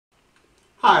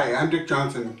Hi, I'm Dick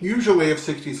Johnson, usually of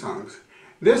 60 Songs.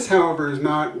 This, however, is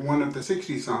not one of the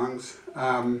 60 songs.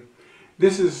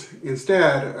 This is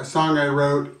instead a song I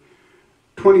wrote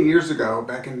 20 years ago,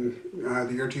 back in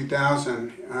the year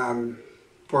 2000,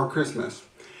 for Christmas.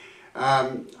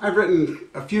 I've written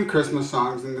a few Christmas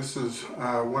songs, and this is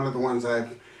one of the ones that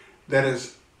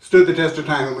has stood the test of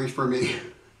time, at least for me.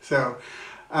 So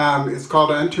it's called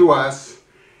Unto Us,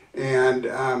 and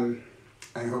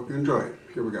I hope you enjoy it.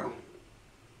 Here we go.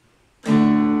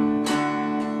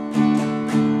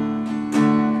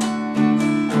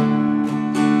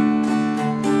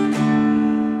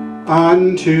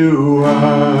 Unto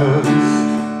us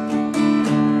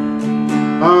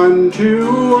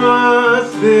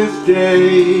this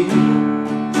day,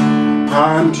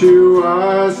 unto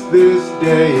us this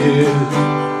day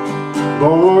is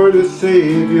born a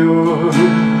Savior.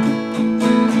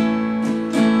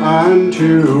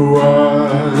 Unto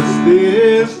us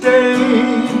this day,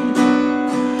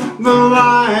 the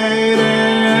light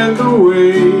and the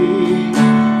way,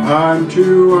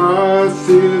 unto us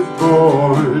is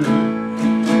born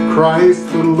Christ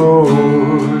the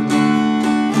Lord.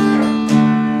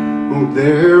 Oh,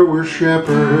 there were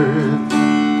shepherds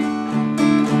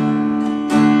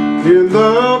in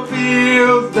the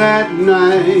fields that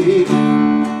night,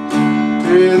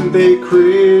 and they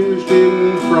cringed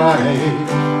in fright.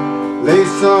 They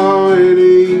saw an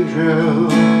angel,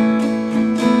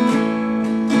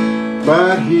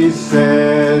 but he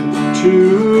said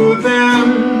to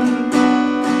them,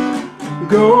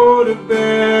 go to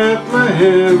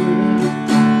Bethlehem,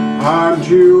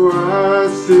 unto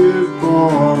us is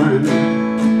born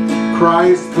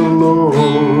Christ the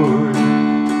Lord.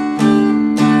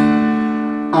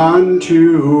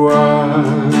 Unto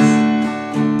us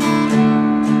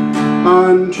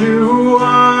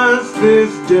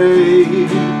this day,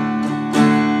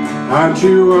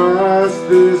 unto us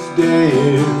this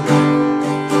day is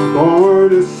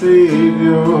born a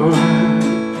Savior.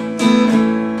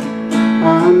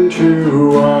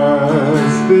 Unto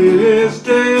us this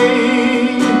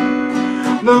day,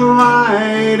 the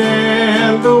light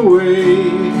and the way,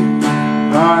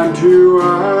 unto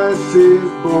us is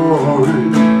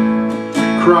born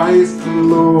Christ the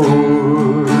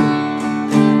Lord.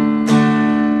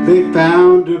 They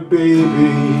found a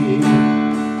baby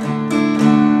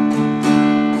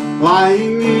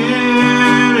lying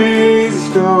in a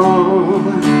stall,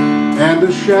 and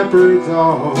the shepherds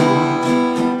all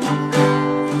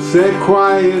said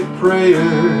quiet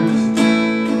prayers.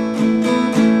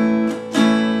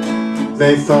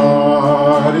 They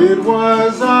thought it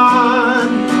was odd,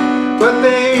 but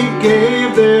they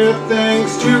gave their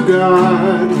thanks to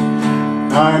God.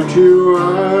 Unto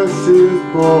us is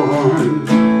born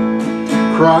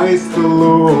Christ the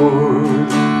Lord.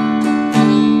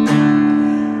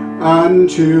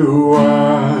 Unto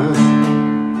us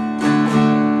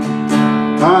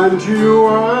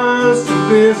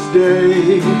this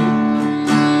day,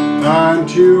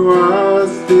 unto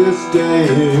us this day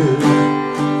is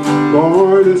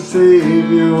born a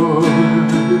Savior.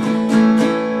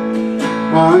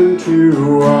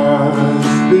 Unto us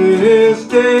this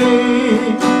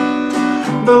day,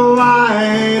 the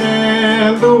light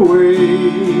and the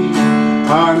way,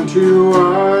 unto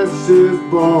us is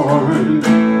born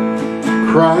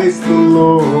Christ the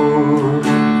Lord.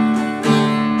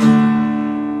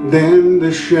 Then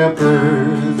the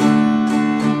shepherds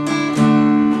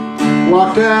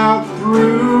walked out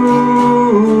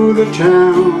through the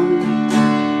town,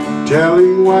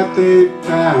 telling what they'd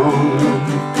found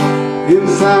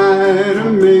inside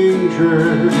a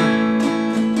manger.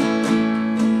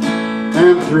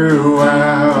 And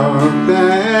throughout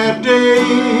that day,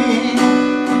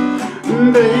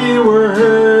 they were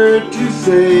heard to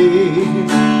say,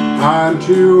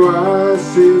 unto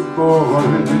us is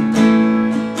born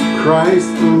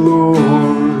Christ the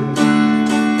Lord.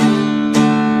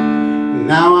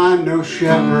 Now I know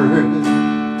shepherds,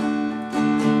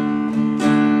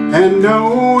 and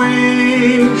no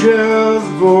angel's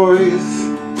voice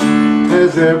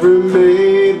has ever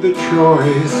made the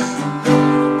choice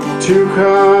to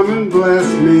come and bless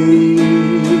me.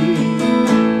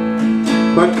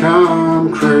 But come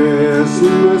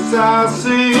Christmas, I'll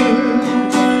sing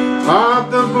of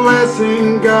the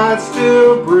blessing God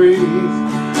still brings.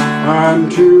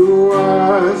 Unto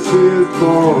us is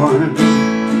born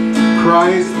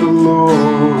Christ the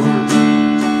Lord.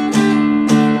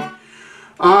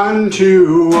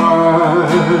 Unto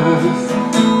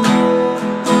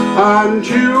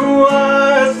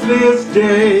us this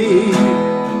day,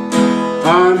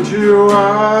 unto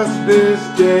us this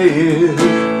day is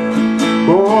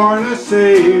born a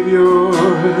Savior.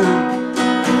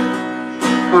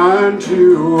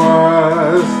 unto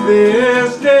us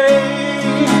this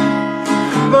day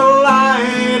the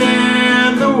light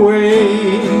and the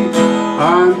way.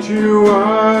 Unto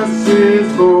us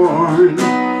is born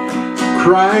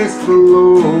Christ the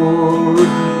Lord.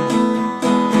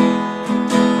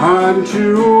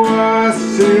 Unto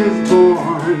us is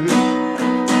born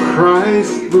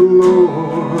Christ the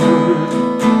Lord.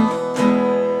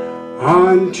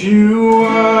 Unto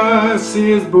us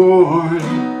is born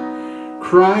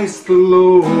Christ the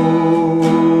Lord.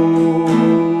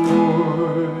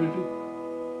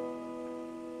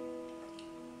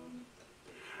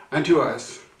 Unto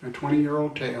us, a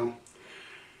 20-year-old tale.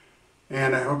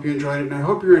 And I hope you enjoyed it, and I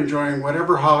hope you're enjoying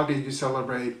whatever holiday you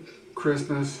celebrate.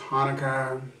 Christmas,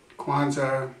 Hanukkah,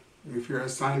 Kwanzaa. If you're a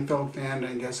Seinfeld fan,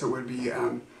 I guess it would be,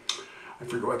 I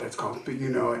forget what that's called, but you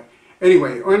know it.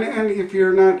 Anyway, and if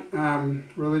you're not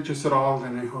religious at all,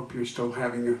 then I hope you're still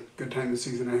having a good time this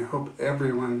season. I hope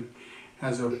everyone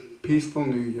has a peaceful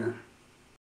new year.